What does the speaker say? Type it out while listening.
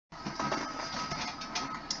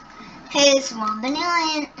Hey, it's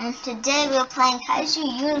Vanilla, and today we're playing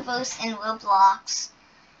Kaiju Universe in Roblox.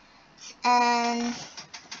 And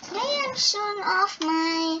today I'm showing off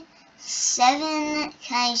my 7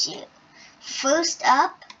 Kaiju. First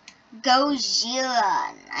up,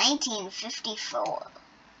 Gojira, 1954.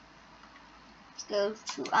 Let's go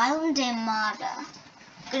to Island de Mara.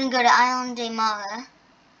 I'm gonna go to Island de Mara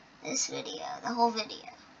this video, the whole video.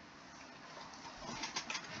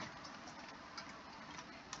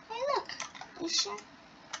 Sure.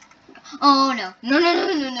 Oh no.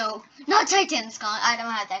 No. Not Titan Skull. I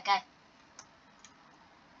don't have that guy.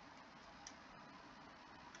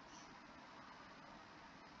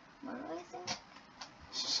 What do I think?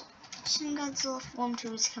 Shin Godzilla Form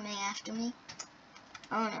 2 is coming after me.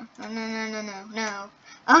 Oh no. No.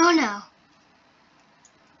 Oh no.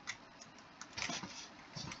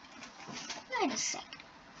 Wait a sec.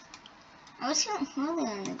 I was feeling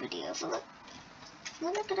earlier in the video, but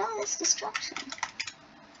look at all this destruction.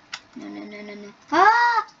 No.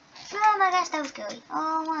 Ah! Oh my gosh, that was scary.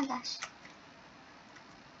 Oh my gosh.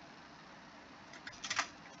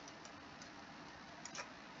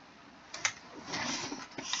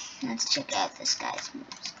 Let's check out this guy's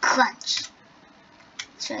moves. Crunch.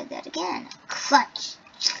 Let's try that again. Crunch.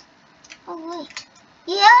 Oh wait.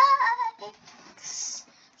 Yeah!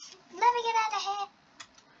 Let me get out of here.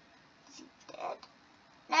 Is he dead?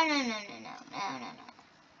 No.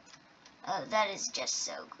 Oh, that is just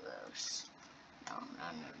so gross.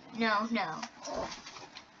 No.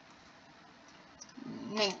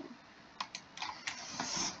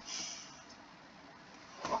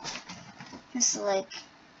 This is like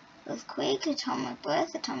Earthquake, Atomic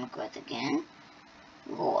Breath again.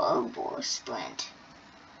 Roar, Sprint.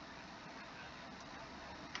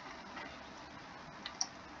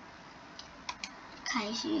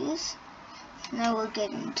 Kaijus. Now we'll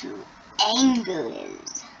get into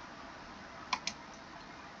Angers.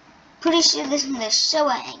 Pretty sure this is the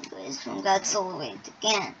Showa Angers from Godzilla Raised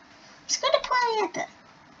Again. Let's go to Planeta.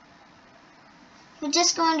 We're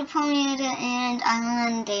just going to Planeta and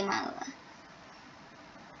Island de Mara.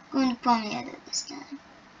 Going to Planeta this time.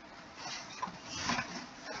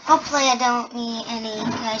 Hopefully I don't meet any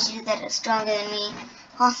kaiju that are stronger than me.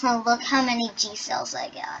 Also, look how many G cells I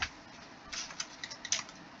got.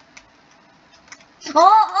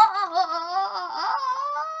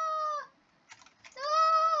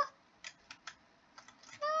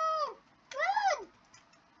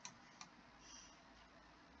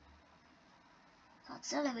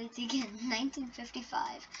 Godzilla Raised Again,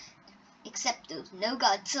 1955. Except there's no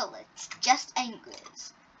Godzilla, it's just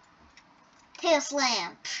Angers. Tail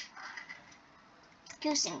Slam.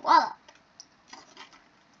 Piercing Wallop.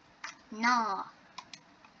 Nah.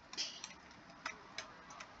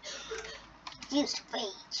 Fused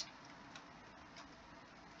Rage.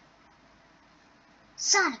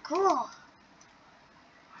 Sonic Roar.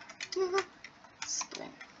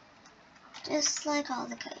 Sprint. Just like all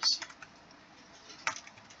the kaiju.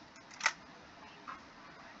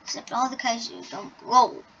 Except all the kaiju don't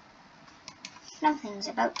roll. Nothing's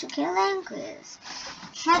about to kill Angers.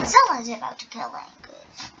 Godzilla's about to kill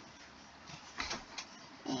Angers.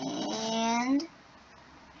 And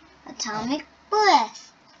Atomic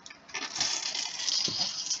Breath.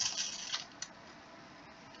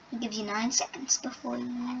 It gives you 9 seconds before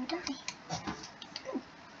you die.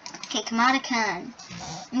 Okay, Kamada-Khan.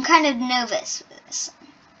 I'm kind of nervous for this.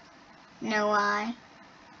 Know why?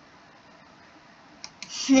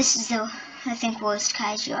 This is the, I think, worst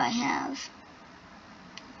kaiju I have.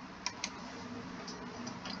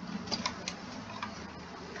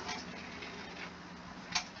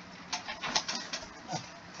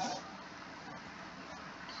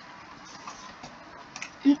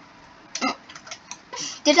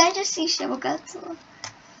 Did I just see Showa Godzilla?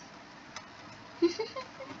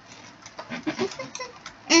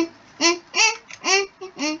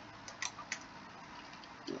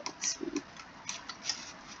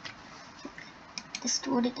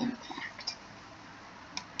 Distorted impact.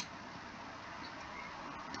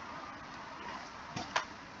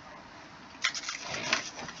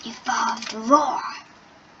 Evolved Roar.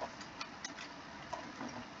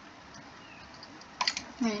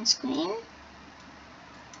 Main screen.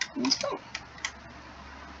 And Sprint.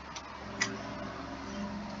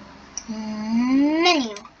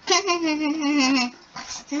 Menu.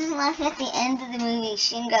 This is like at the end of the movie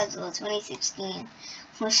Shin Godzilla 2016,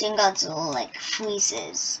 where Shin Godzilla like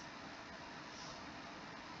freezes.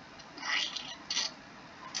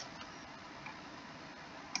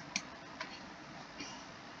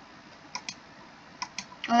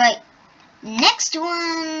 Alright, next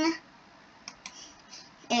one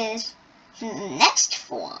is the next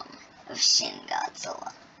form of Shin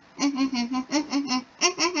Godzilla.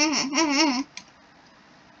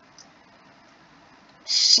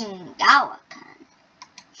 Shingawa-kan.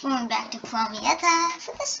 Going back to Plamieta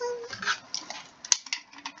for this one.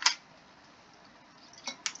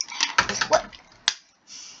 What?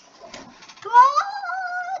 No.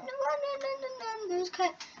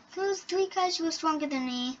 Those 3 kaiju were stronger than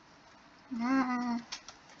me. Nah.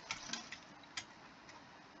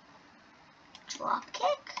 Drop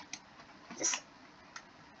kick?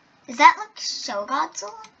 Is that like Show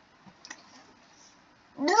Godzilla?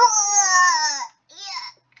 Yuck.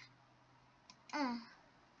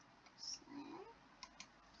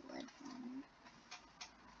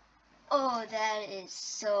 Oh, that is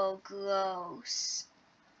so gross.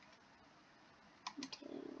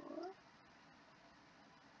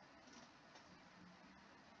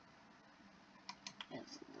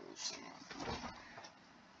 Evolution.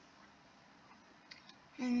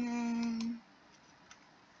 And then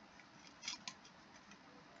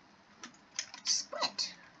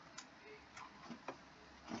split.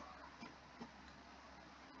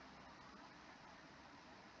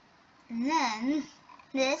 And then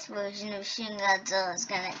this version of Shin Godzilla is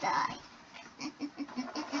gonna die.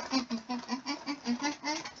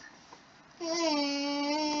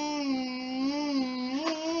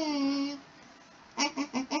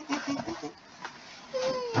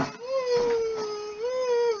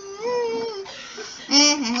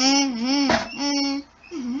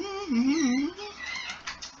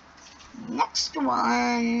 Next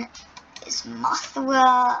one is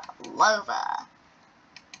Mothra Lova.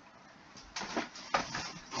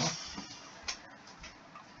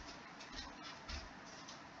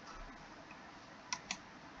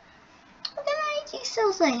 Look how many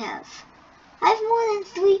T-cells I have. I have more than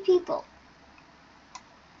 3 people.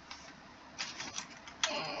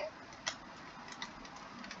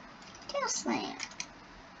 Tail slam.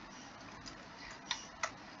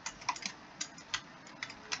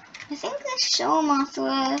 I think this show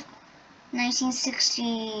Mothra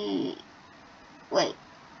 1960. Wait,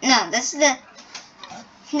 no, this is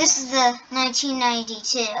the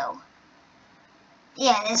 1992.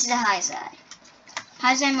 Yeah, this is the high side.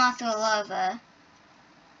 High side Mothra Lova.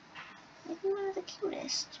 Maybe one of the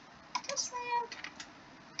cutest. Tail slam.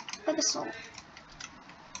 Like a soul.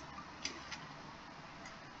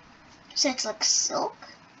 So it's like silk.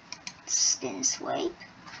 Skin swipe.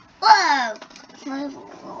 Whoa! Level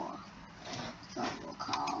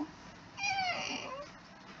call.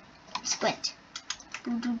 Squint.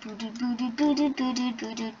 This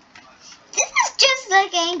is just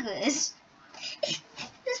like Angus.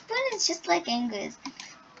 This squint is just like Angus.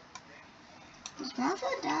 Does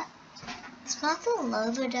Mothra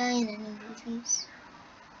Lova die in any movies?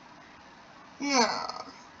 No.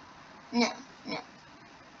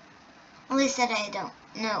 At least that I don't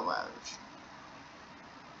know of.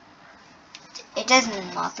 It doesn't in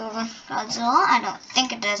Mothra Godzilla. I don't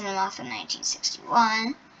think it does in Mothra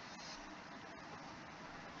 1961.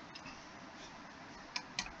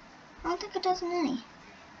 I don't think it does in any.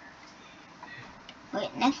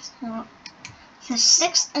 Wait, next. The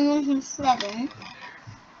 6th and 7.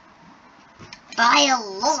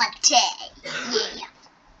 Biolite. Yeah.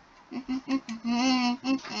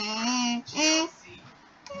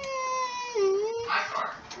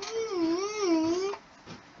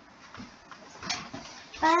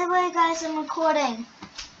 By the way, guys, I'm recording.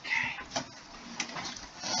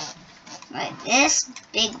 Right, this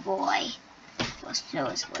big boy will show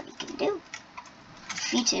us what he can do.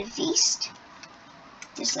 Featured feast,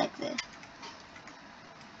 just like the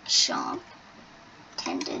chomp.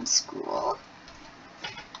 Tended school.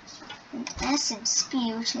 And acid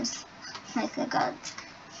spew, which is like a god.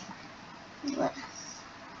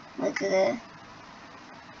 Like the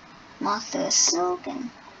Mothra silk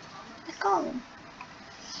and the golem.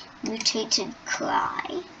 Mutated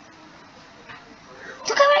cry.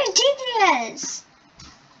 Look how many teeth he has!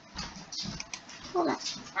 Hold on.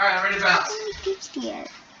 Alright, I'm ready to bounce. How many teeth he has?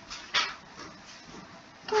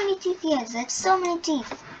 How many teeth he has? That's so many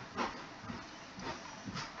teeth.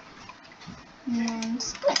 And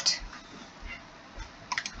split.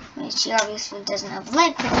 Which he obviously doesn't have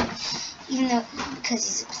leg, even though because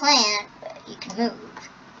he's a plant, but he can move.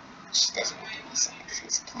 Which doesn't make any sense.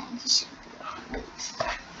 He's a plant, he shouldn't be able to move.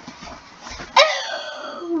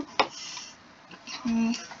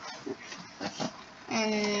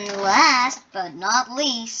 And last but not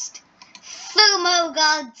least, Fumo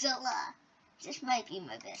Godzilla. This might be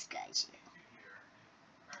my best kaiju.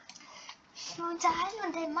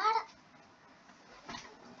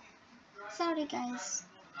 Sorry guys.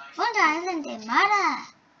 One island in Mara.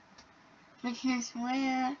 Which is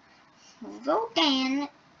where Rodan.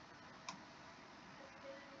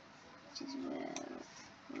 Which is where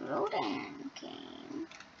Rodan came.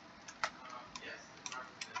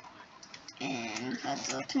 And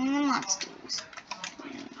Godzilla killing the monsters.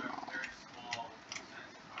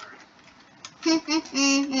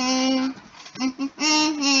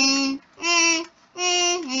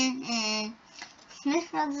 Smith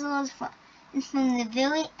Godzilla's from the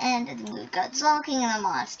very end of the movie Godzilla King of the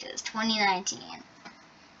Monsters, 2019.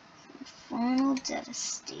 Infernal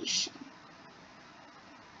devastation.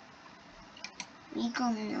 Legal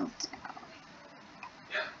meltdown.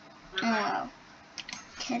 Oh wow.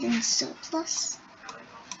 Heading surplus.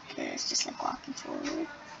 Okay, it's just like walking forward.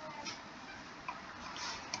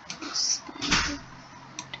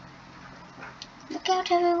 Look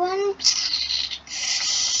out, everyone!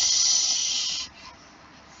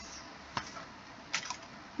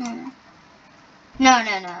 No.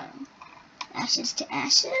 Ashes to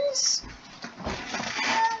ashes. No.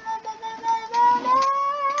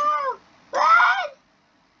 What?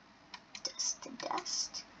 Dust to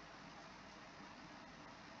dust.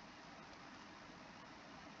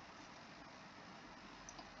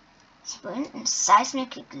 Spoon and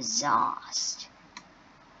seismic exhaust.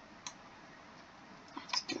 I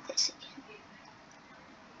have to do this again.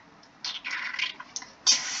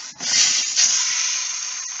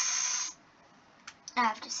 I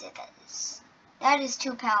have to say that is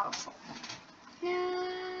too powerful.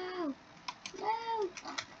 No.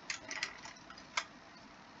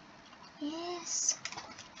 Yes.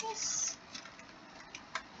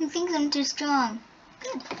 He thinks I'm too strong.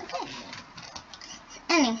 Good. Okay.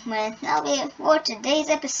 Anyway, that'll be it for today's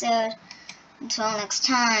episode. Until next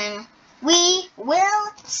time, we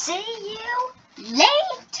will see you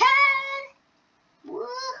later. Woohoo!